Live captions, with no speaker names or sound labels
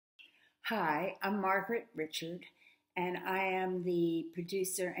Hi, I'm Margaret Richard, and I am the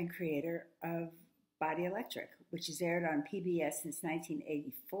producer and creator of Body Electric, which has aired on PBS since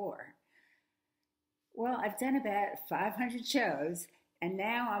 1984. Well, I've done about 500 shows, and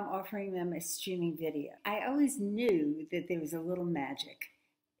now I'm offering them as streaming video. I always knew that there was a little magic.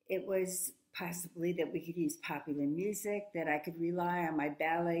 It was possibly that we could use popular music, that I could rely on my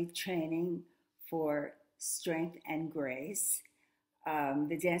ballet training for strength and grace.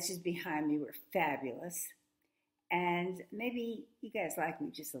 The dancers behind me were fabulous. And maybe you guys like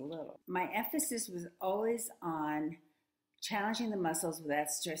me just a little. My emphasis was always on challenging the muscles without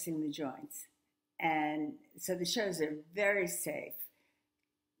stressing the joints. And so the shows are very safe,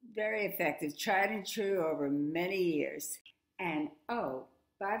 very effective, tried and true over many years. And oh,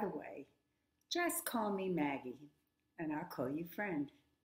 by the way, just call me Maggie, and I'll call you friend.